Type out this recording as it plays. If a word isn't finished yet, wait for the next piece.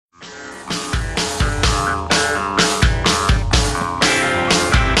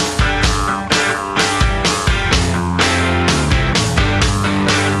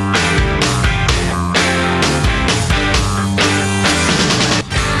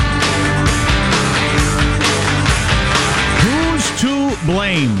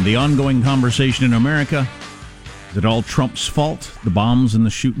blame? The ongoing conversation in America. Is it all Trump's fault? The bombs and the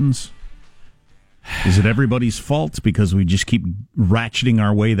shootings? Is it everybody's fault because we just keep ratcheting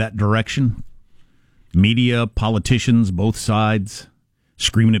our way that direction? Media, politicians, both sides,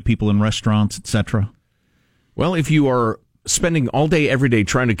 screaming at people in restaurants, etc. Well, if you are spending all day, every day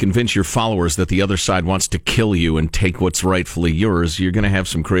trying to convince your followers that the other side wants to kill you and take what's rightfully yours, you're going to have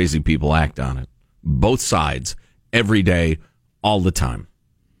some crazy people act on it. Both sides, every day, all the time.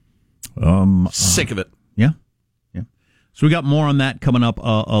 Sick of it. Yeah. So we got more on that coming up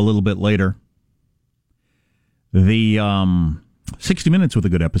a little bit later. The 60 Minutes was a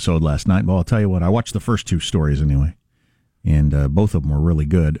good episode last night. Well, I'll tell you what, I watched the first two stories anyway, and both of them were really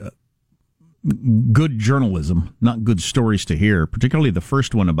good. Good journalism, not good stories to hear, particularly the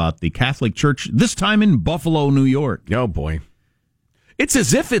first one about the Catholic Church, this time in Buffalo, New York. Oh, boy. It's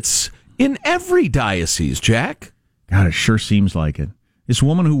as if it's in every diocese, Jack. God, it sure seems like it. This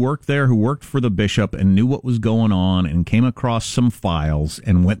woman who worked there, who worked for the bishop and knew what was going on and came across some files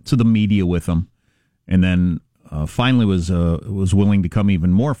and went to the media with them, and then finally was willing to come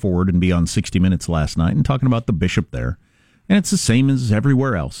even more forward and be on 60 Minutes last night and talking about the bishop there. And it's the same as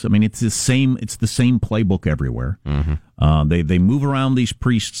everywhere else. I mean, it's the same playbook everywhere. Mm-hmm. They move around these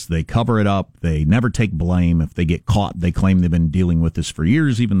priests, they cover it up, they never take blame. If they get caught, they claim they've been dealing with this for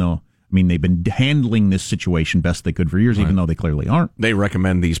years, even though, I mean, they've been handling this situation best they could for years, even though they clearly aren't. They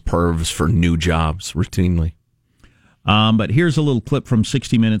recommend these pervs for new jobs routinely. But here's a little clip from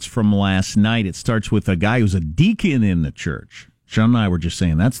 60 Minutes from last night. It starts with a guy who's a deacon in the church. Sean and I were just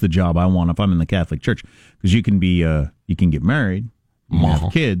saying, that's the job I want if I'm in the Catholic Church, because you can get married, you can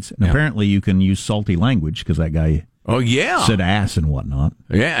have kids, and apparently you can use salty language, because that guy said ass and whatnot.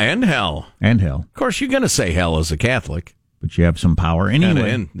 Yeah, and hell. Of course, you're going to say hell as a Catholic. But you have some power anyway.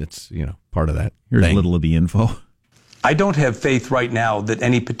 And it's, part of that. Here's a little of the info. I don't have faith right now that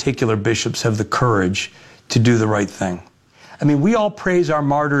any particular bishops have the courage to do the right thing. I mean, we all praise our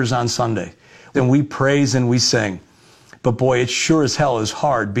martyrs on Sunday, and we praise and we sing. But boy, it sure as hell is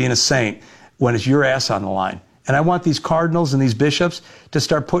hard being a saint when it's your ass on the line. And I want these cardinals and these bishops to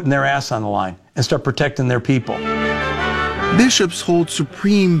start putting their ass on the line and start protecting their people. Bishops hold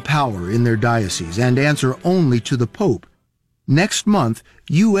supreme power in their diocese and answer only to the Pope. Next month,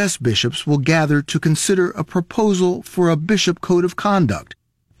 U.S. bishops will gather to consider a proposal for a bishop code of conduct.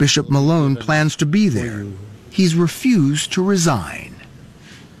 Bishop Malone plans to be there. He's refused to resign.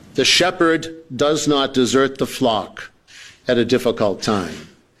 The shepherd does not desert the flock at a difficult time.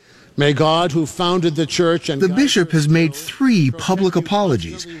 May God, who founded the church and... The bishop has made 3 public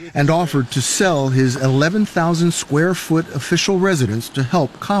apologies and offered to sell his 11,000 square foot official residence to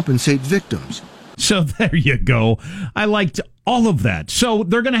help compensate victims. So there you go. I liked all of that. So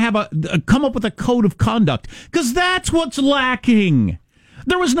they're going to have come up with a code of conduct, because that's what's lacking.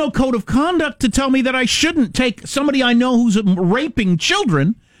 There was no code of conduct to tell me that I shouldn't take somebody I know who's raping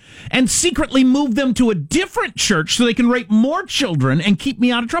children and secretly move them to a different church so they can rape more children and keep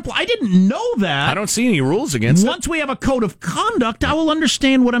me out of trouble. I didn't know that. I don't see any rules against it. Once we have a code of conduct, I will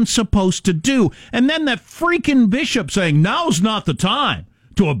understand what I'm supposed to do. And then that freaking bishop saying, now's not the time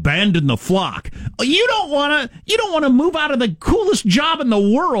to abandon the flock. You don't want to move out of the coolest job in the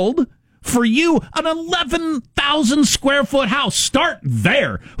world. For you, an 11,000 square foot house. Start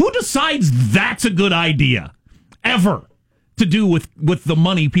there. Who decides that's a good idea? Ever. To do with the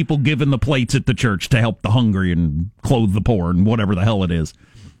money people give in the plates at the church to help the hungry and clothe the poor and whatever the hell it is.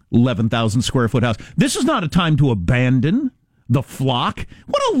 11,000 square foot house. This is not a time to abandon the flock.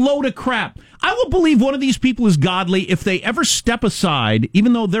 What a load of crap. I will believe one of these people is godly if they ever step aside,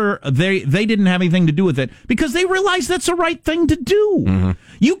 even though they didn't have anything to do with it, because they realize that's the right thing to do. Mm-hmm.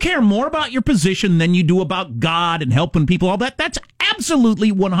 You care more about your position than you do about God and helping people, all that. That's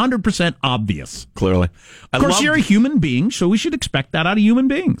absolutely 100% obvious. Clearly. Of course, you're a human being, so we should expect that out of human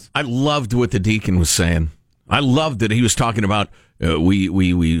beings. I loved what the deacon was saying. I loved that he was talking about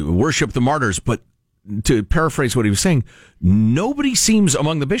we worship the martyrs, but to paraphrase what he was saying, nobody seems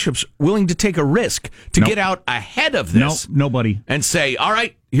among the bishops willing to take a risk to get out ahead of this. Nobody. And say, all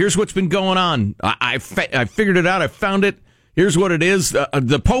right, here's what's been going on. I figured it out. I found it. Here's what it is.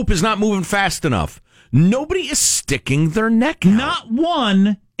 The Pope is not moving fast enough. Nobody is sticking their neck out. Not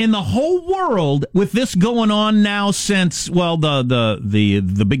one in the whole world, with this going on now since, well,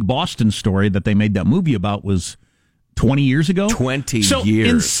 the big Boston story that they made that movie about was 20 years ago? 20 years. So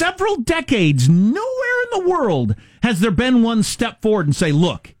in several decades, nowhere in the world has there been one step forward and say,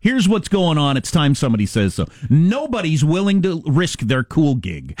 look, here's what's going on. It's time somebody says so. Nobody's willing to risk their cool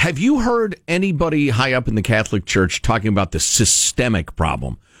gig. Have you heard anybody high up in the Catholic Church talking about the systemic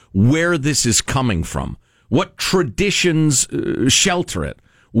problem, where this is coming from, What traditions shelter it?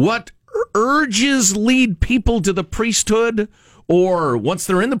 What urges lead people to the priesthood? Or once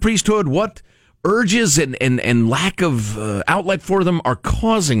they're in the priesthood, what urges and lack of outlet for them are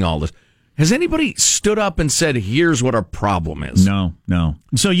causing all this? Has anybody stood up and said, here's what our problem is? No.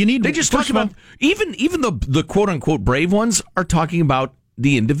 So you need... They just talk about... Even the quote-unquote brave ones are talking about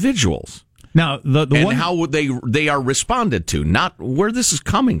the individuals. Now, the and one, how they are responded to, not where this is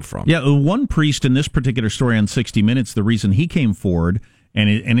coming from. Yeah, one priest in this particular story on 60 Minutes, the reason he came forward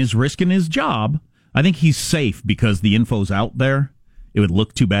and is risking his job, I think he's safe because the info's out there. It would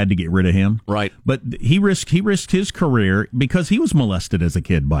look too bad to get rid of him. Right. But he risked his career because he was molested as a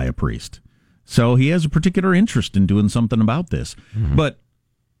kid by a priest. So he has a particular interest in doing something about this. Mm-hmm. But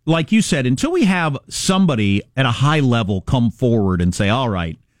like you said, until we have somebody at a high level come forward and say, all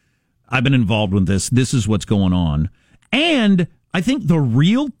right, I've been involved with this. This is what's going on. And I think the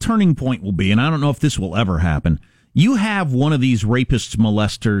real turning point will be, and I don't know if this will ever happen, you have one of these rapists,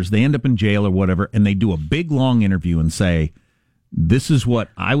 molesters, they end up in jail or whatever, and they do a big, long interview and say, this is what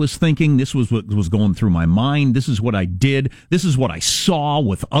I was thinking. This was what was going through my mind. This is what I did. This is what I saw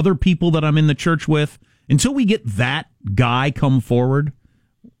with other people that I'm in the church with. Until we get that guy come forward,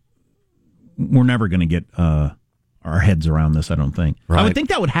 we're never going to get our heads around this, I don't think. Right. I would think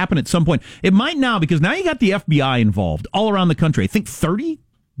that would happen at some point. It might now, because now you got the FBI involved all around the country. I think 30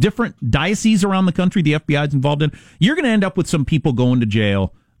 different dioceses around the country the FBI is involved in. You're going to end up with some people going to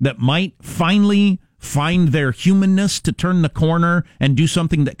jail that might finally find their humanness to turn the corner and do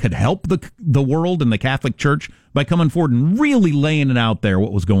something that could help the world and the Catholic Church by coming forward and really laying it out there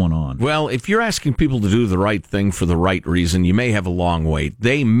what was going on. Well, if you're asking people to do the right thing for the right reason, you may have a long wait.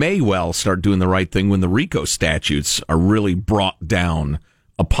 They may well start doing the right thing when the RICO statutes are really brought down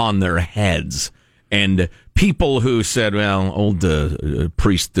upon their heads. And people who said, well, old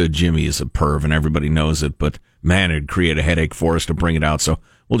priest Jimmy is a perv and everybody knows it, but man, it'd create a headache for us to bring it out, so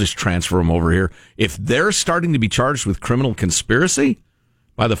we'll just transfer them over here. If they're starting to be charged with criminal conspiracy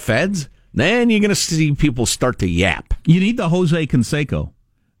by the feds, then you're going to see people start to yap. You need the Jose Canseco,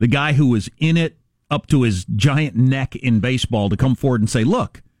 the guy who was in it up to his giant neck in baseball, to come forward and say,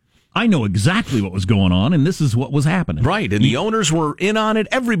 look, I know exactly what was going on, and this is what was happening. Right, and the owners were in on it.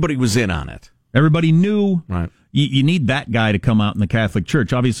 Everybody was in on it. Everybody knew. Right. You need that guy to come out in the Catholic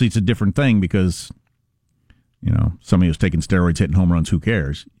Church. Obviously, it's a different thing because, you know, somebody who's taking steroids, hitting home runs, who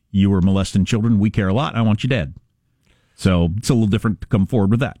cares? You were molesting children, we care a lot, I want you dead. So it's a little different to come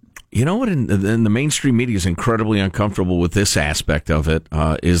forward with that. You know what? In the mainstream media is incredibly uncomfortable with this aspect of it,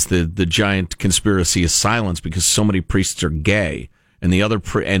 is the giant conspiracy of silence because so many priests are gay. And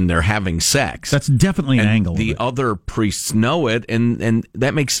and they're having sex. That's definitely an angle. The other priests know it, and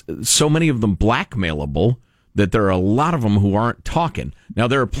that makes so many of them blackmailable that there are a lot of them who aren't talking. Now,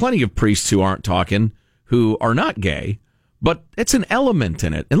 there are plenty of priests who aren't talking who are not gay, but it's an element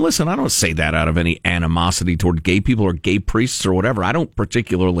in it. And listen, I don't say that out of any animosity toward gay people or gay priests or whatever. I don't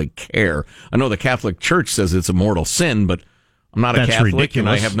particularly care. I know the Catholic Church says it's a mortal sin, but I'm not a Catholic, ridiculous. And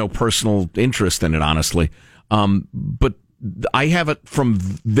I have no personal interest in it, honestly. But I have it from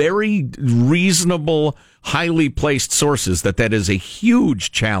very reasonable, highly placed sources that is a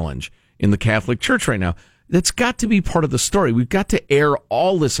huge challenge in the Catholic Church right now. That's got to be part of the story. We've got to air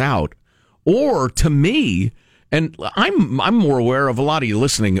all this out. Or, to me, and I'm more aware of a lot of you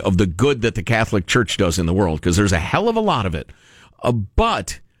listening of the good that the Catholic Church does in the world, because there's a hell of a lot of it.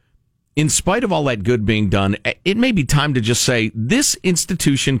 But in spite of all that good being done, it may be time to just say, this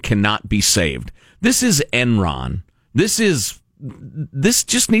institution cannot be saved. This is Enron. This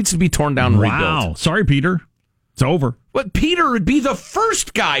just needs to be torn down and rebuilt. Wow. Sorry, Peter. It's over. But Peter would be the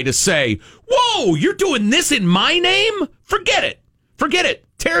first guy to say, whoa, you're doing this in my name? Forget it. Forget it.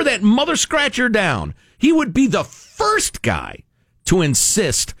 Tear that mother scratcher down. He would be the first guy to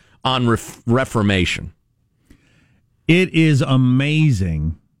insist on reformation. It is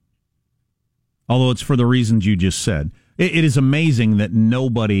amazing, although it's for the reasons you just said. It is amazing that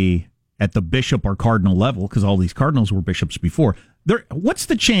nobody at the bishop or cardinal level, because all these cardinals were bishops before, what's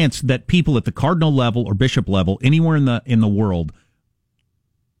the chance that people at the cardinal level or bishop level anywhere in the world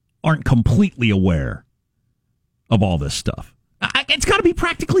aren't completely aware of all this stuff? It's got to be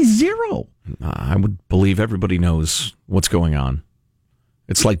practically zero. I would believe everybody knows what's going on.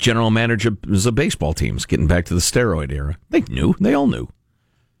 It's like general managers of baseball teams getting back to the steroid era. They knew. They all knew.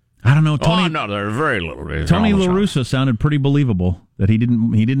 I don't know. Tony, no, they're very little. Tony La Russa sounded pretty believable that he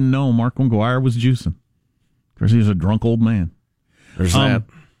didn't know Mark McGuire was juicing. Of course, he was a drunk old man. There's that.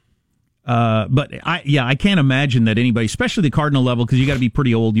 But I can't imagine that anybody, especially the cardinal level, because you got to be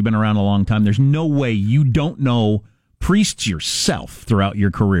pretty old. You've been around a long time. There's no way you don't know priests yourself throughout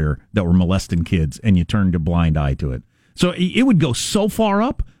your career that were molesting kids, and you turned a blind eye to it. So it would go so far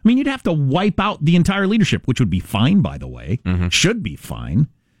up. I mean, you'd have to wipe out the entire leadership, which would be fine, by the way. Should be fine.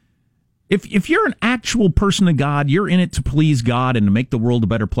 If you're an actual person of God, you're in it to please God and to make the world a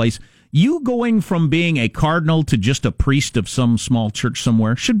better place. You going from being a cardinal to just a priest of some small church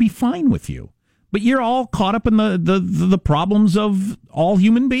somewhere should be fine with you. But you're all caught up in the problems of all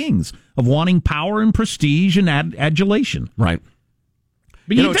human beings, of wanting power and prestige and adulation. Right.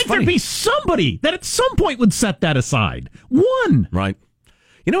 But you'd think there'd be somebody that at some point would set that aside. One. Right.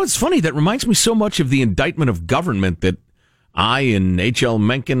 You know, it's funny. That reminds me so much of the indictment of government that I and H.L.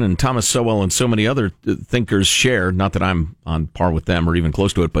 Mencken and Thomas Sowell and so many other thinkers share. Not that I'm on par with them or even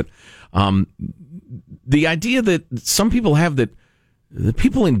close to it, but the idea that some people have that the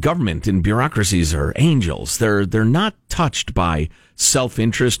people in government and bureaucracies are angels. They're not touched by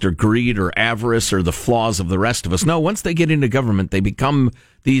self-interest or greed or avarice or the flaws of the rest of us. No, once they get into government, they become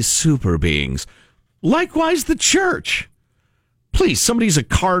these super beings. Likewise, the church. Please, somebody's a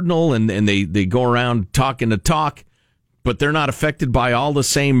cardinal and they go around talking the talk, but they're not affected by all the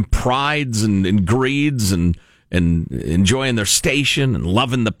same prides and greeds and enjoying their station and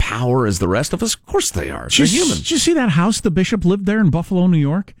loving the power as the rest of us. Of course they are. They're human. Did you see that house the bishop lived there in Buffalo, New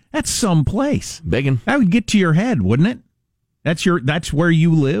York? That's some place. Biggin. That would get to your head, wouldn't it? That's where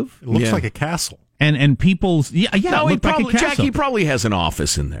you live? It looks like a castle. And people's... Yeah, no, it looked like a castle. Jack, he probably has an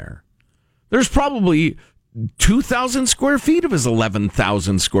office in there. There's probably 2,000 square feet of his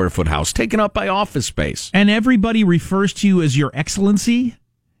 11,000 square foot house taken up by office space. And everybody refers to you as Your Excellency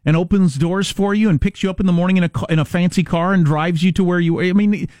and opens doors for you and picks you up in the morning in a fancy car and drives you to where you... I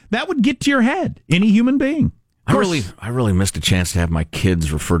mean, that would get to your head. Any human being. I really missed a chance to have my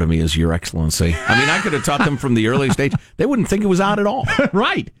kids refer to me as Your Excellency. I mean, I could have taught them from the earliest age. They wouldn't think it was odd at all.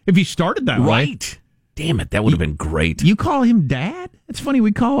 Right. If you started that way. Right. Damn it, that would have been great. You call him Dad? It's funny,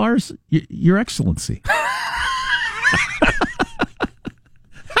 we call ours Your Excellency.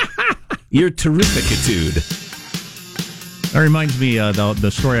 Your terrificitude. That reminds me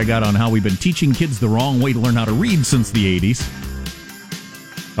the story I got on how we've been teaching kids the wrong way to learn how to read since the 80s.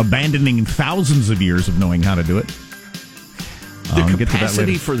 Abandoning thousands of years of knowing how to do it. The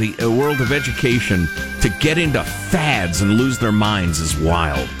capacity for the world of education to get into fads and lose their minds is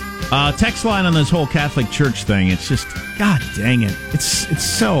wild. Text line on this whole Catholic Church thing, it's just, God dang it. It's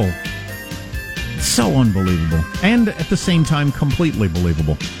so unbelievable. And at the same time, completely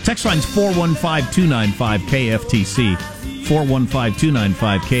believable. Text line's 415-295-KFTC.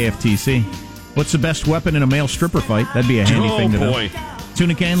 415-295-KFTC. What's the best weapon in a male stripper fight? That'd be a handy thing to know.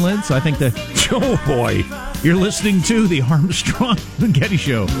 Tuna can lids? I think that... Oh, boy. You're listening to the Armstrong and Getty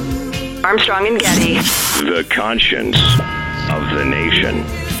Show. Armstrong and Getty. The conscience of the nation.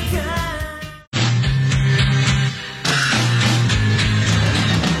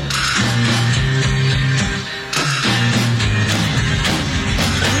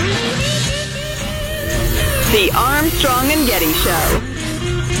 The Armstrong and Getty Show.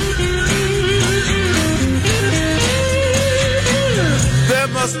 There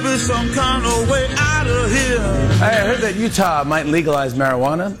must be some kind of way out of here. I heard that Utah might legalize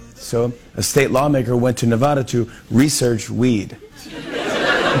marijuana, so a state lawmaker went to Nevada to research weed.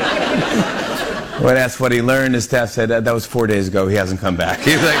 When asked what he learned, his staff said that was 4 days ago. He hasn't come back.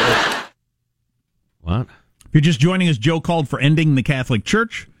 He's like, what? If you're just joining us, Joe called for ending the Catholic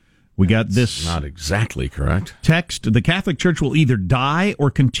Church. We got this. Not exactly correct. Text. The Catholic Church will either die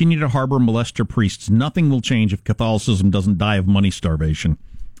or continue to harbor molester priests. Nothing will change if Catholicism doesn't die of money starvation.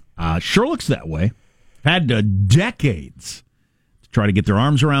 Sure looks that way. Had decades to try to get their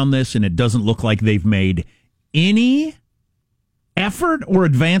arms around this, and it doesn't look like they've made any effort or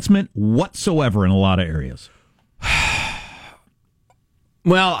advancement whatsoever in a lot of areas.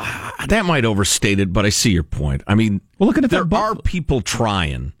 Well, that might overstate it, but I see your point. I mean, well, look at it. There are people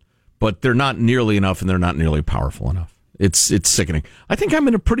trying, but they're not nearly enough, and they're not nearly powerful enough. It's sickening. I think I'm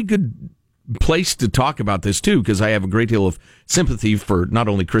in a pretty good place to talk about this, too, because I have a great deal of sympathy for not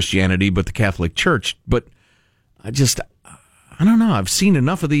only Christianity, but the Catholic Church. But I don't know. I've seen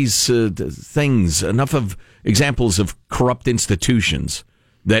enough of these things, enough of examples of corrupt institutions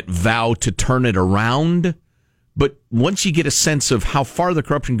that vow to turn it around. But once you get a sense of how far the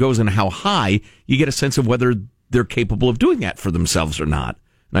corruption goes and how high, you get a sense of whether they're capable of doing that for themselves or not.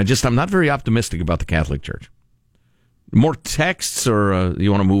 And I'm not very optimistic about the Catholic Church. More texts, or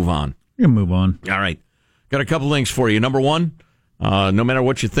you want to move on? You can move on. All right. Got a couple things for you. Number one, no matter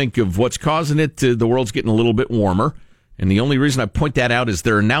what you think of what's causing it, the world's getting a little bit warmer. And the only reason I point that out is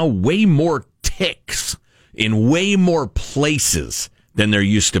there are now way more ticks in way more places than there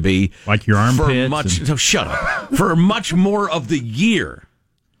used to be. Like your armpits? Shut up. For much more of the year.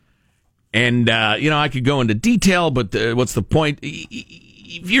 And, I could go into detail, but what's the point?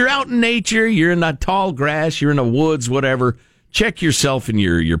 If you're out in nature, you're in the tall grass, you're in the woods, whatever, check yourself and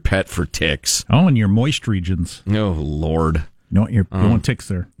your pet for ticks. Oh, and your moist regions. Oh, Lord. You want ticks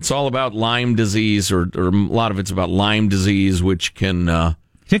there. It's all about Lyme disease, or a lot of it's about Lyme disease, which can...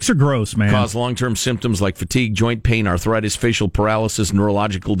 ticks are gross, man. Cause long-term symptoms like fatigue, joint pain, arthritis, facial paralysis,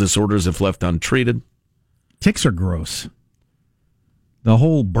 neurological disorders if left untreated. Ticks are gross. The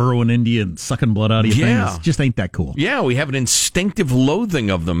whole burrowing Indian sucking blood out of your thing just ain't that cool. Yeah, we have an instinctive loathing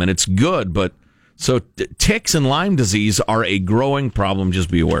of them, and it's good. But so ticks and Lyme disease are a growing problem.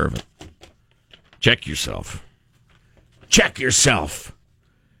 Just be aware of it. Check yourself. Check yourself.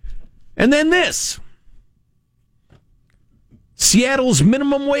 And then this. Seattle's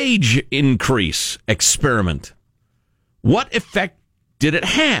minimum wage increase experiment. What effect did it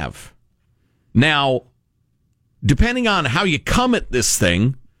have? Now, depending on how you come at this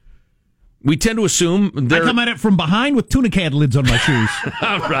thing, we tend to assume... I come at it from behind with tuna can lids on my shoes.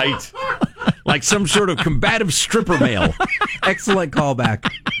 All right. Like some sort of combative stripper male. Excellent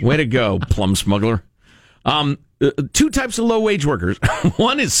callback. Way to go, plum smuggler. Two types of low-wage workers.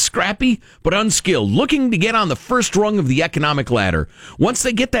 One is scrappy but unskilled, looking to get on the first rung of the economic ladder. Once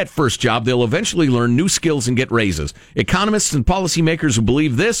they get that first job, they'll eventually learn new skills and get raises. Economists and policymakers who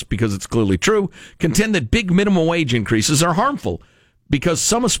believe this, because it's clearly true, contend that big minimum wage increases are harmful because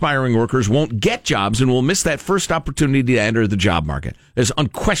some aspiring workers won't get jobs and will miss that first opportunity to enter the job market. It's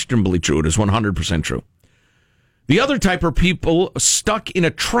unquestionably true. It is 100% true. The other type are people stuck in a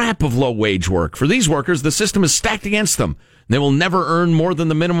trap of low-wage work. For these workers, the system is stacked against them. They will never earn more than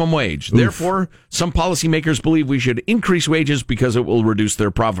the minimum wage. Oof. Therefore, some policymakers believe we should increase wages because it will reduce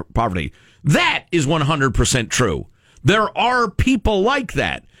their poverty. That is 100% true. There are people like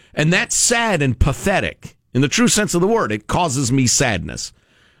that, and that's sad and pathetic. In the true sense of the word, it causes me sadness.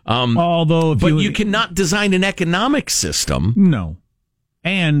 You cannot design an economic system. No.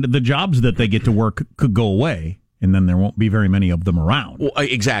 And the jobs that they get to work could go away. And then there won't be very many of them around. Well,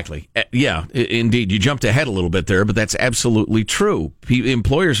 exactly. Yeah, indeed. You jumped ahead a little bit there, but that's absolutely true.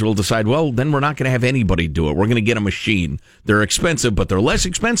 Employers will decide, well, then we're not going to have anybody do it. We're going to get a machine. They're expensive, but they're less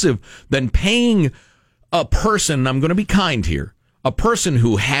expensive than paying a person, I'm going to be kind here, a person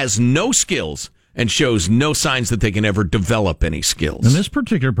who has no skills and shows no signs that they can ever develop any skills. And this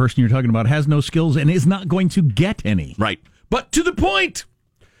particular person you're talking about has no skills and is not going to get any. Right. But to the point.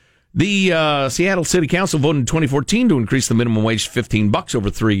 The Seattle City Council voted in 2014 to increase the minimum wage to $15 over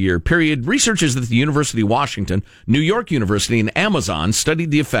a 3-year period. Researchers at the University of Washington, New York University, and Amazon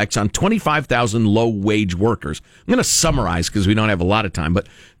studied the effects on 25,000 low-wage workers. I'm going to summarize because we don't have a lot of time, but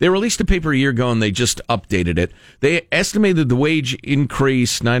they released a paper a year ago and they just updated it. They estimated the wage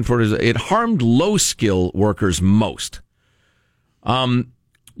increase, it harmed low-skill workers most.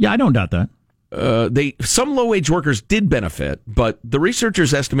 Yeah, I don't doubt that. Some low-wage workers did benefit, but the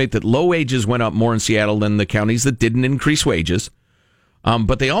researchers estimate that low wages went up more in Seattle than the counties that didn't increase wages.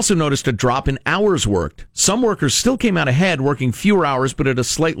 But they also noticed a drop in hours worked. Some workers still came out ahead, working fewer hours, but at a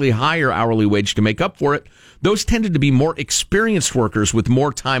slightly higher hourly wage to make up for it. Those tended to be more experienced workers with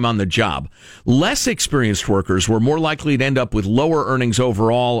more time on the job. Less experienced workers were more likely to end up with lower earnings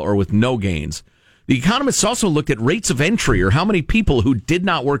overall or with no gains. The economists also looked at rates of entry, or how many people who did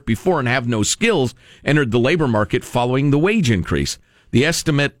not work before and have no skills entered the labor market following the wage increase. The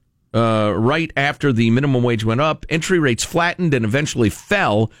estimate right after the minimum wage went up, entry rates flattened and eventually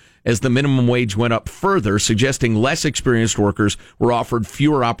fell as the minimum wage went up further, suggesting less experienced workers were offered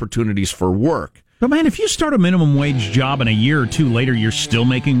fewer opportunities for work. But man, if you start a minimum wage job and a year or two later you're still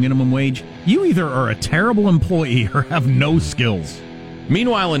making minimum wage, you either are a terrible employee or have no skills.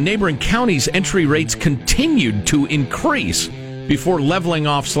 Meanwhile, in neighboring counties, entry rates continued to increase before leveling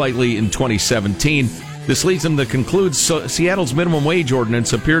off slightly in 2017. This leads them to conclude Seattle's minimum wage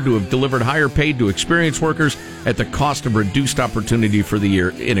ordinance appeared to have delivered higher pay to experienced workers at the cost of reduced opportunity for the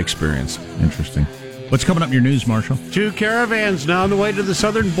inexperienced. Interesting. What's coming up in your news, Marshall? 2 caravans now on the way to the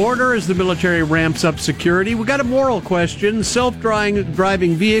southern border as the military ramps up security. We got a moral question.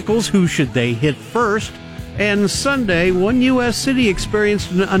 Self-driving vehicles, who should they hit first? And Sunday, one U.S. city experienced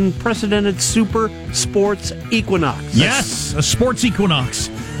an unprecedented super sports equinox. Yes, a sports equinox.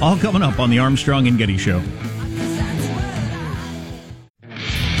 All coming up on the Armstrong and Getty Show.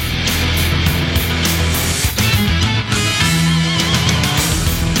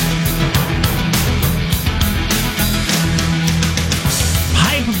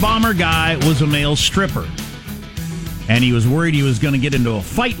 Pipe bomber guy was a male stripper. And he was worried he was going to get into a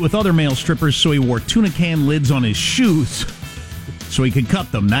fight with other male strippers, so he wore tuna can lids on his shoes so he could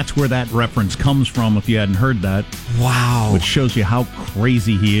cut them. That's where that reference comes from, if you hadn't heard that. Wow. Which shows you how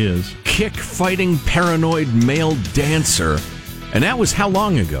crazy he is. Kick-fighting, paranoid male dancer. And that was how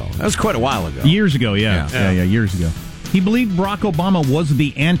long ago? That was quite a while ago. Years ago, yeah, years ago. He believed Barack Obama was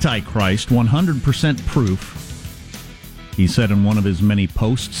the Antichrist, 100% proof. He said in one of his many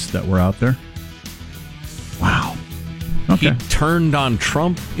posts that were out there. Wow. Okay. He turned on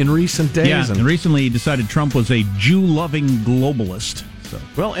Trump in recent days. Yeah, and recently he decided Trump was a Jew-loving globalist. So.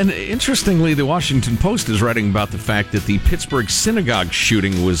 Well, and interestingly, the Washington Post is writing about the fact that the Pittsburgh synagogue shooter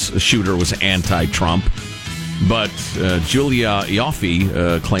was anti-Trump, but Julia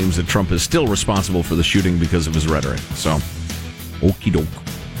Ioffe claims that Trump is still responsible for the shooting because of his rhetoric. So, okie doke.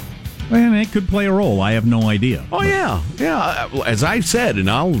 Well, it could play a role. I have no idea. Oh, yeah. As I've said, and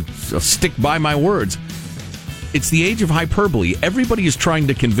I'll stick by my words, it's the age of hyperbole. Everybody is trying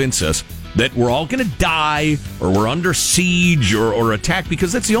to convince us that we're all going to die or we're under siege or attacked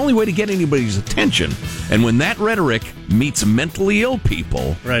because that's the only way to get anybody's attention. And when that rhetoric meets mentally ill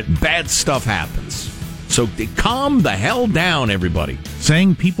people, bad stuff happens. So calm the hell down, everybody.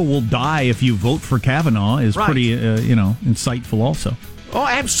 Saying people will die if you vote for Kavanaugh is pretty, insightful also. Oh,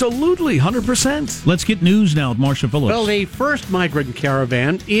 absolutely, 100%. Let's get news now with Marcia Phillips. Well, the first migrant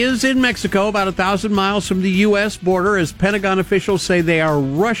caravan is in Mexico, about 1,000 miles from the U.S. border, as Pentagon officials say they are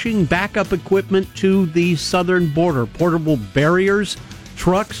rushing backup equipment to the southern border. Portable barriers,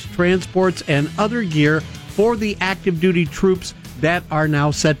 trucks, transports, and other gear for the active duty troops that are now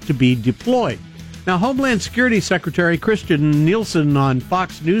set to be deployed. Now, Homeland Security Secretary Christian Nielsen on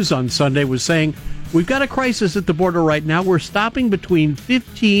Fox News on Sunday was saying, we've got a crisis at the border right now. We're stopping between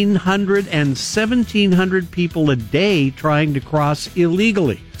 1,500 and 1,700 people a day trying to cross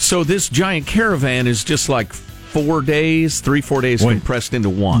illegally. So this giant caravan is just like 4 days, 3-4 days compressed into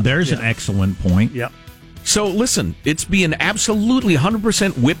one. There's an excellent point. Yep. So listen, it's being absolutely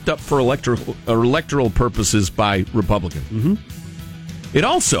 100% whipped up for electoral purposes by Republicans. Mm-hmm. It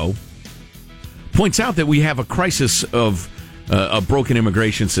also points out that we have a crisis of a broken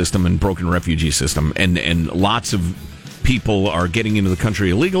immigration system and broken refugee system, and lots of people are getting into the country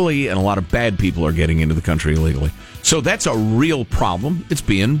illegally, and a lot of bad people are getting into the country illegally. So that's a real problem. It's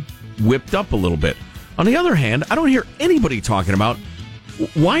being whipped up a little bit. On the other hand, I don't hear anybody talking about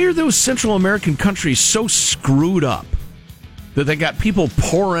why are those Central American countries so screwed up that they got people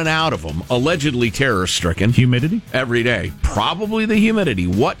pouring out of them, allegedly terror-stricken. Humidity? Every day. Probably the humidity.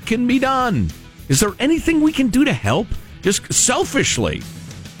 What can be done? Is there anything we can do to help? Just selfishly.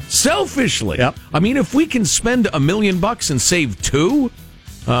 Yep. I mean, if we can spend $1 million and save $2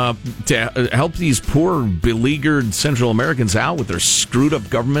 to help these poor, beleaguered Central Americans out with their screwed up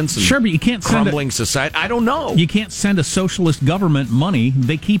governments and but you can't crumbling society, I don't know. You can't send a socialist government money;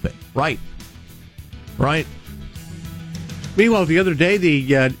 they keep it. Right. Meanwhile, the other day,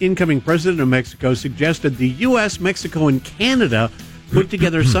 the incoming president of Mexico suggested the U.S., Mexico, and Canada put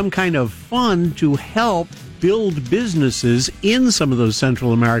together some kind of fund to help build businesses in some of those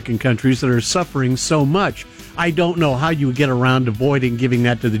Central American countries that are suffering so much. I don't know how you would get around avoiding giving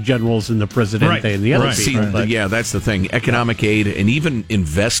that to the generals and the presidente and the other people. Yeah, that's the thing. Economic aid and even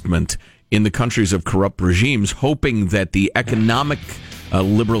investment in the countries of corrupt regimes, hoping that the economic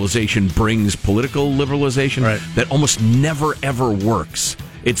liberalization brings political liberalization. That almost never, ever works.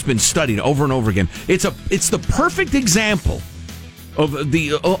 It's been studied over and over again. It's the perfect example of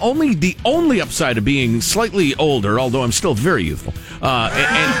the only upside of being slightly older, although I'm still very youthful,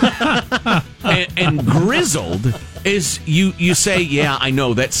 and grizzled is you say, yeah, I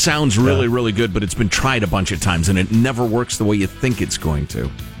know that sounds really, really good, but it's been tried a bunch of times and it never works the way you think it's going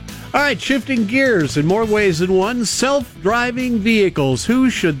to. All right, shifting gears in more ways than one. Self-driving vehicles. Who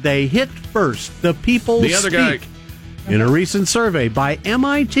should they hit first? The people the other guy. In a recent survey by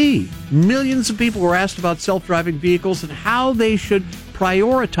MIT, millions of people were asked about self-driving vehicles and how they should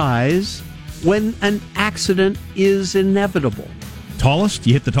prioritize when an accident is inevitable. Tallest?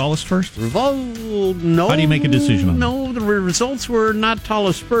 You hit the tallest first? No. How do you make a decision on that? No, the results were not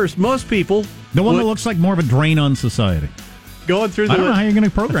tallest first. Most people... The one that looks like more of a drain on society. Going through the I don't know how you're going to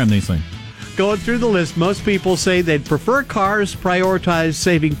program these things. Going through the list, most people say they'd prefer cars, prioritize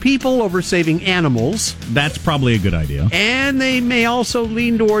saving people over saving animals. That's probably a good idea. And they may also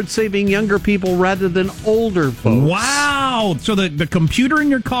lean towards saving younger people rather than older folks. Wow! So the computer in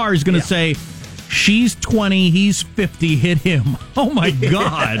your car is going to say, she's 20, he's 50, hit him. Oh, my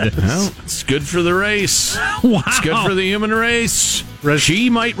God. Well, it's good for the race. Wow. It's good for the human race. She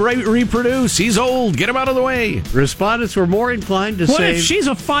might reproduce. He's old. Get him out of the way. Respondents were more inclined to say... What if she's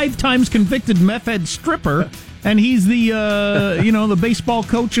a 5 times convicted meth head stripper and he's the the baseball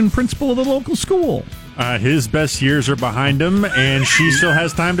coach and principal of the local school? All His best years are behind him, and she still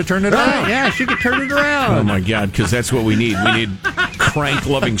has time to turn it around. Yeah, she could turn it around. Oh, my God, because that's what we need. We need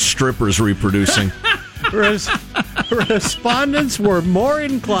crank-loving strippers reproducing. Respondents were more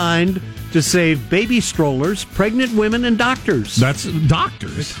inclined to save baby strollers, pregnant women, and doctors. That's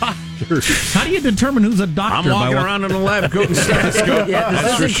doctors. How do you determine who's a doctor? I'm walking around in a lab coat and stethoscope. Yeah,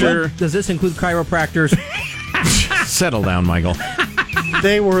 that's for sure. Does this include chiropractors? Settle down, Michael.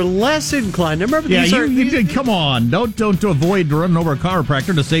 They were less inclined. Remember, Yeah, these come on. Don't avoid running over a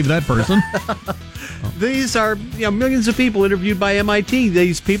chiropractor to save that person. These are millions of people interviewed by MIT.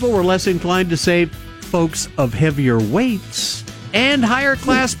 These people were less inclined to save folks of heavier weights and higher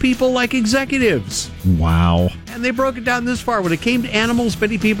class people like executives. Wow. And they broke it down this far. When it came to animals,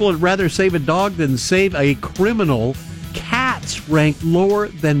 many people would rather save a dog than save a criminal. Cats ranked lower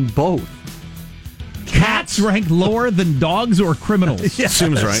than both. Cats ranked lower than dogs or criminals? Yes.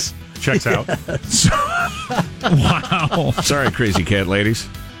 Seems right. Checks out. Wow. Sorry, crazy cat ladies.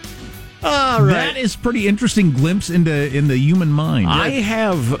 All right. That is pretty interesting glimpse in the human mind. I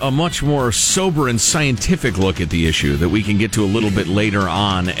have a much more sober and scientific look at the issue that we can get to a little bit later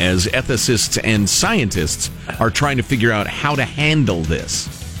on as ethicists and scientists are trying to figure out how to handle this.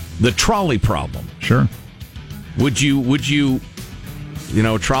 The trolley problem. Sure. Would you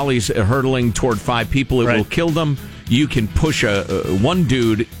trolleys hurtling toward 5 people, it will kill them. You can push one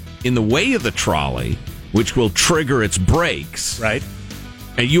dude in the way of the trolley, which will trigger its brakes. Right.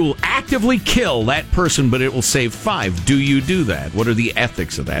 And you will actively kill that person, but it will save 5. Do you do that? What are the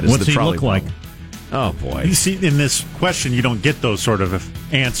ethics of that? What's he look like? Oh, boy. You see, in this question, you don't get those sort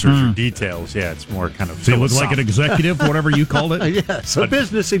of answers or details. Yeah, it's more kind of So he looks like an executive, whatever you called it? Yes, a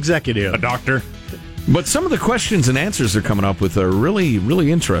business executive. A doctor. But some of the questions and answers they're coming up with are really,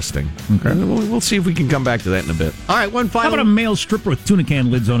 really interesting. Okay. We'll see if we can come back to that in a bit. All right, one How final. about a male stripper with tuna can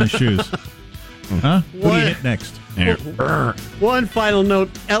lids on his shoes? Huh? What do you hit next? One final note.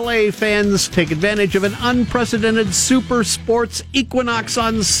 LA fans take advantage of an unprecedented super sports equinox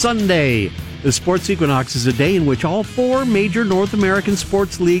on Sunday. The sports equinox is a day in which all 4 major North American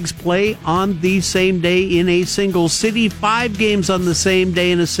sports leagues play on the same day in a single city. 5 games on the same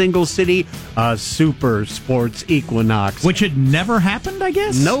day in a single city. A super sports equinox. Which had never happened, I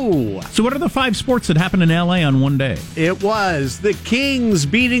guess? No. So what are the 5 sports that happened in LA on one day? It was the Kings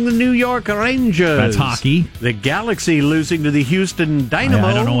beating the New York Rangers. That's hockey. The Galaxy losing to the Houston Dynamo.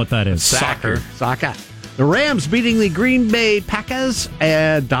 I don't know what that is. Soccer. The Rams beating the Green Bay Packers.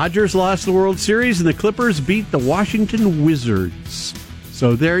 Dodgers lost the World Series, and the Clippers beat the Washington Wizards.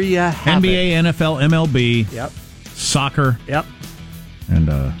 So there you have NBA, it. NFL, MLB. Yep. Soccer. Yep. And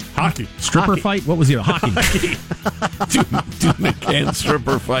hockey. Stripper Hockey. fight? What was it? Hockey. Tuna can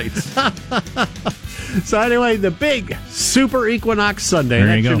stripper fights. So anyway, the big Super Equinox Sunday. There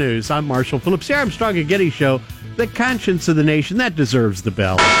That's you your go. news. I'm Marshall Phillips. The Armstrong and Getty Show. The conscience of the nation. That deserves the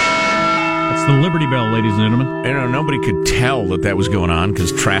bell. That's the Liberty Bell, ladies and gentlemen. Nobody could tell that was going on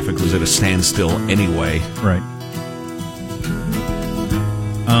because traffic was at a standstill anyway. Right.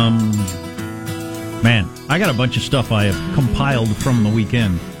 Man, I got a bunch of stuff I have compiled from the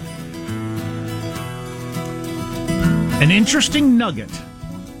weekend. An interesting nugget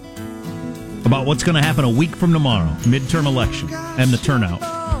about what's going to happen a week from tomorrow, midterm election, and the turnout.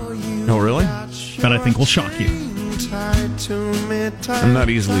 Oh, really? That I think will shock you. I'm not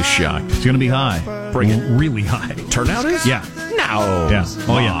easily shocked. It's going to be high. Bring it. Really high. Turnout is? Yeah. No. Yeah.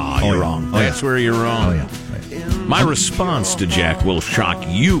 Oh, yeah. You're Oh, yeah. wrong. Oh, yeah. That's where you're wrong. Oh, yeah. My response to Jack will shock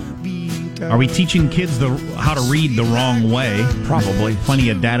you. Are we teaching kids how to read the wrong way? Probably. Plenty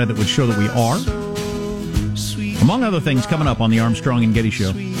of data that would show that we are. Among other things coming up on the Armstrong and Getty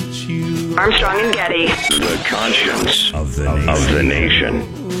Show. Armstrong and Getty. The conscience of the nation.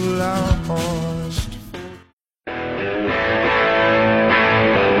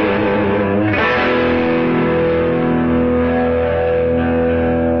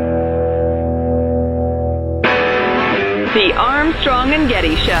 The Armstrong and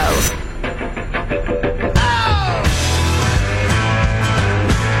Getty Show.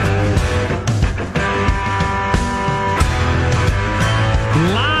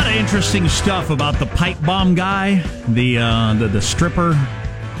 A lot of interesting stuff about the pipe bomb guy, the stripper,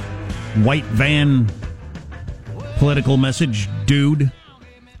 white van political message dude.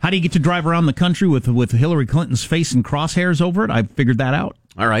 How do you get to drive around the country with Hillary Clinton's face and crosshairs over it? I figured that out.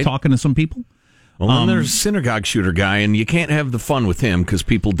 All right. Talking to some people. Well, then there's a synagogue shooter guy, and you can't have the fun with him because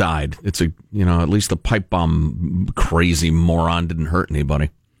people died. It's at least the pipe bomb crazy moron didn't hurt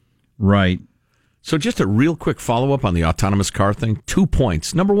anybody. Right. So just a real quick follow-up on the autonomous car thing. 2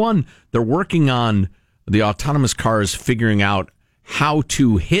 points. Number one, they're working on the autonomous cars figuring out how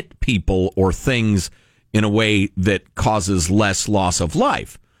to hit people or things in a way that causes less loss of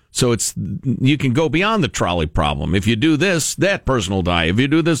life. So you can go beyond the trolley problem. If you do this, that person will die. If you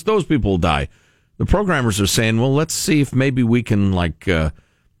do this, those people will die. The programmers are saying, well, let's see if maybe we can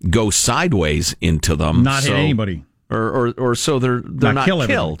go sideways into them. Not hit anybody. Or so they're not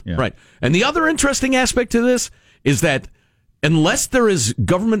killed. Yeah. Right. And the other interesting aspect to this is that unless there is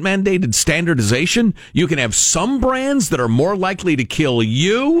government-mandated standardization, you can have some brands that are more likely to kill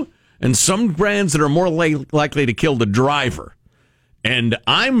you and some brands that are more likely to kill the driver. And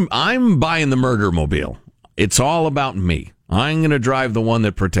I'm buying the murder mobile. It's all about me. I'm going to drive the one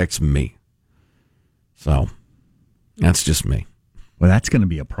that protects me. So that's just me. Well, that's going to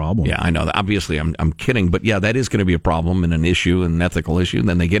be a problem. Yeah, I know. Obviously, I'm kidding, but yeah, that is going to be a problem and an issue, an ethical issue. And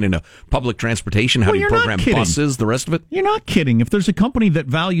then they get into public transportation. How do you program buses? The rest of it? You're not kidding. If there's a company that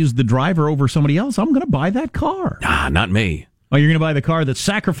values the driver over somebody else, I'm going to buy that car. Not me. Oh, you're going to buy the car that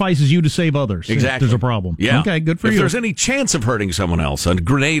sacrifices you to save others. Exactly. There's a problem. Yeah. Okay, good for you. If there's any chance of hurting someone else, a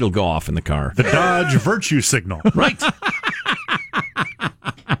grenade will go off in the car. The Dodge virtue signal. Right.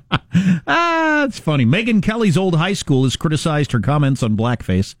 It's funny. Megyn Kelly's old high school has criticized her comments on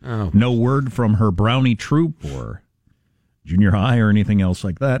blackface. Oh. No word from her Brownie troop or junior high or anything else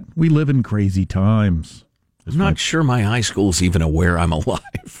like that. We live in crazy times. I'm not sure my high school's even aware I'm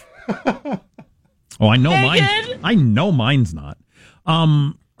alive. Oh, I know mine. I know mine's not.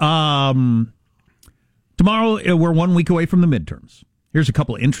 Tomorrow, we're 1 week away from the midterms. Here's a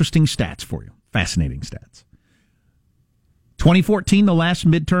couple of interesting stats for you. Fascinating stats. 2014, the last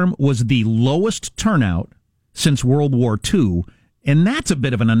midterm, was the lowest turnout since World War II. And that's a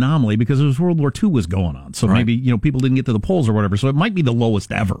bit of an anomaly because it was World War II was going on. So maybe, people didn't get to the polls or whatever. So it might be the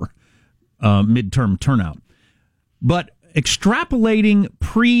lowest ever midterm turnout. But extrapolating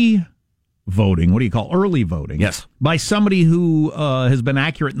pre-voting, what do you call early voting? Yes. By somebody who has been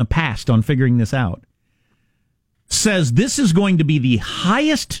accurate in the past on figuring this out, says this is going to be the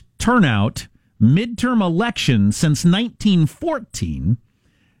highest turnout midterm election since 1914.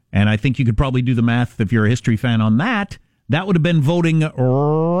 And I think you could probably do the math if you're a history fan on that. That would have been voting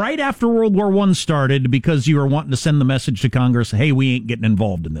right after World War I started because you were wanting to send the message to Congress, hey, we ain't getting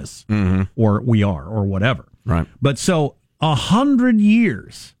involved in this. Mm-hmm. Or we are, or whatever. Right. But so 100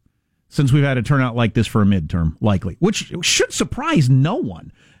 years since we've had a turnout like this for a midterm, likely, which should surprise no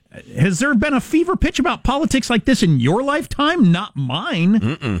one. Has there been a fever pitch about politics like this in your lifetime? Not mine.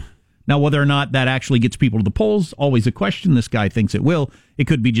 Mm-mm. Now, whether or not that actually gets people to the polls, always a question. This guy thinks it will. It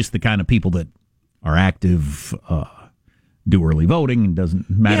could be just the kind of people that are active, do early voting, and doesn't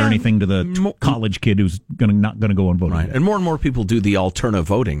matter anything to the college kid who's not going to go and vote. Right. And more people do the alternative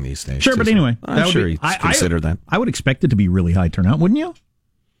voting these days. Sure, but anyway. I'm sure he'd consider that. I would expect it to be really high turnout, wouldn't you?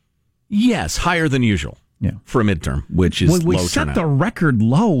 Yes, higher than usual for a midterm, which is low turnout. We set the record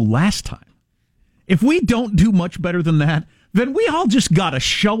low last time. If we don't do much better than that, then we all just got to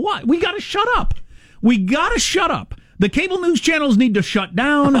show up. We got to shut up. We got to shut up. The cable news channels need to shut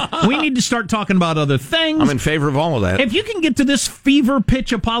down. We need to start talking about other things. I'm in favor of all of that. If you can get to this fever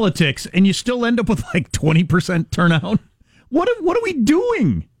pitch of politics and you still end up with like 20% turnout, what are we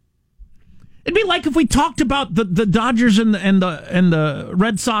doing? It'd be like if we talked about the Dodgers and the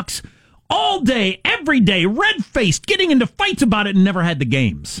Red Sox all day, every day, red-faced, getting into fights about it and never had the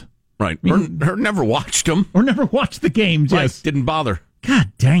games. Right. Or never watched them. Or never watched the games, right. Yes. Didn't bother.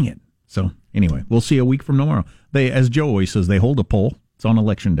 God dang it. So, anyway, we'll see a week from tomorrow. They, as Joe always says, they hold a poll. It's on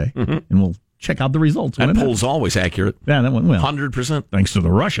Election Day. Mm-hmm. And we'll check out the results. That poll's always accurate. Yeah, that went well. 100%. Thanks to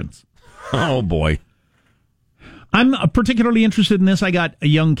the Russians. Oh, boy. I'm particularly interested in this. I got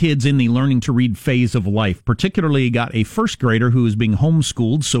young kids in the learning to read phase of life. Particularly got a first grader who is being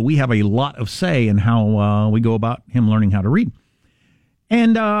homeschooled, so we have a lot of say in how we go about him learning how to read.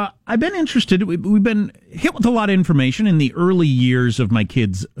 And I've been interested. We've been hit with a lot of information in the early years of my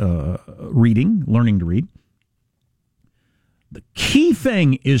kids' learning to read. The key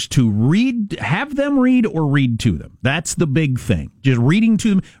thing is to read, have them read or read to them. That's the big thing. Just reading to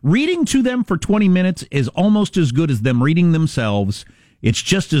them. Reading to them for 20 minutes is almost as good as them reading themselves. It's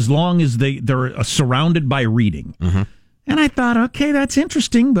just as long as they're surrounded by reading. Mm-hmm. And I thought, okay, that's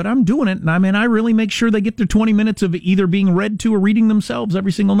interesting, but I'm doing it. And I really make sure they get their 20 minutes of either being read to or reading themselves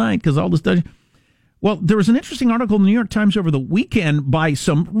every single night because all this does. Well, there was an interesting article in the New York Times over the weekend by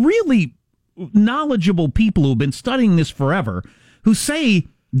some really knowledgeable people who've been studying this forever who say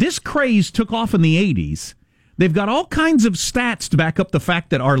this craze took off in the 80s. They've got all kinds of stats to back up the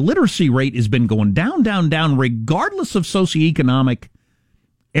fact that our literacy rate has been going down, down, down, regardless of socioeconomic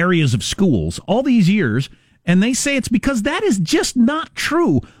areas of schools all these years. And they say it's because that is just not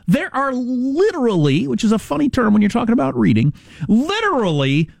true. There are literally, which is a funny term when you're talking about reading,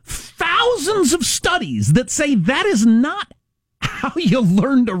 literally thousands thousands of studies that say that is not how you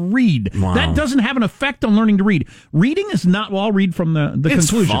learn to read. Wow. That doesn't have an effect on learning to read. Reading is not, well, I'll read from the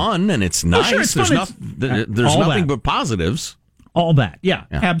conclusion. It's fun and it's nice. Sure, it's There's nothing but positives. All that. Yeah,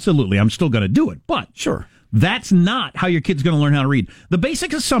 absolutely. I'm still going to do it. But sure, that's not how your kid's going to learn how to read. The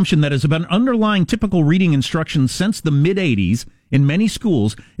basic assumption that has been underlying typical reading instruction since the mid-'80s in many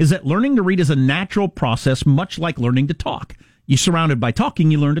schools is that learning to read is a natural process, much like learning to talk. You're surrounded by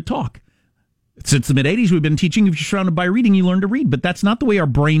talking, you learn to talk. Since the mid-'80s, we've been teaching if you're surrounded by reading, you learn to read. But that's not the way our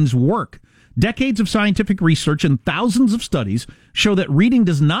brains work. Decades of scientific research and thousands of studies show that reading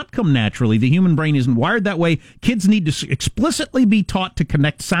does not come naturally. The human brain isn't wired that way. Kids need to explicitly be taught to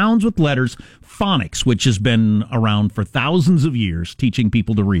connect sounds with letters. Phonics, which has been around for thousands of years, teaching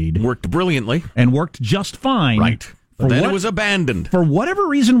people to read. Worked brilliantly. And worked just fine. Right. But then it was abandoned. For whatever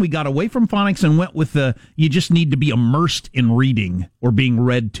reason, we got away from phonics and went with you just need to be immersed in reading or being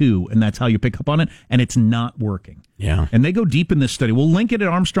read to, and that's how you pick up on it, and it's not working. Yeah. And they go deep in this study. We'll link it at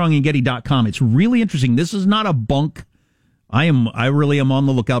ArmstrongandGetty.com. It's really interesting. This is not a bunk. I really am on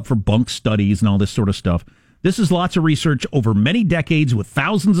the lookout for bunk studies and all this sort of stuff. This is lots of research over many decades with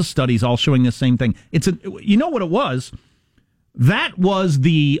thousands of studies all showing the same thing. You know what it was? That was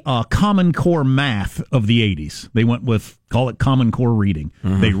the Common Core math of the 80s. They went with, call it Common Core reading.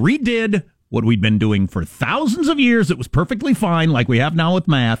 Mm-hmm. They redid what we'd been doing for thousands of years. It was perfectly fine, like we have now with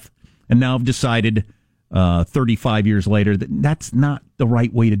math, and now have decided 35 years later that that's not the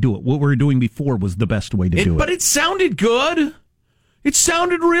right way to do it. What we were doing before was the best way to do it. But it sounded good. It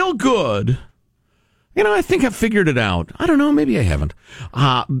sounded real good. You know, I think I've figured it out. I don't know, maybe I haven't.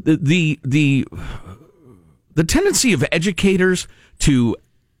 The tendency of educators to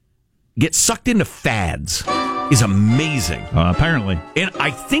get sucked into fads is amazing. Apparently. And I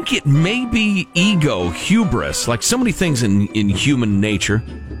think it may be ego, hubris, like so many things in human nature.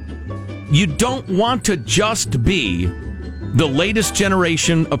 You don't want to just be the latest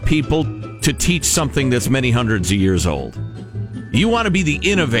generation of people to teach something that's many hundreds of years old. You want to be the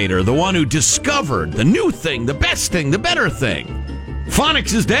innovator, the one who discovered the new thing, the best thing, the better thing.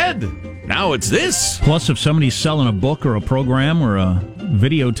 Phonics is dead. Now it's this. Plus, if somebody's selling a book or a program or a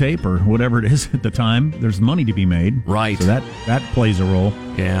videotape or whatever it is at the time, there's money to be made. Right. So that plays a role.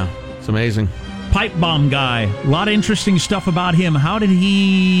 Yeah, it's amazing. Pipe bomb guy. A lot of interesting stuff about him. How did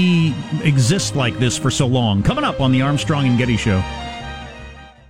he exist like this for so long? Coming up on the Armstrong and Getty Show.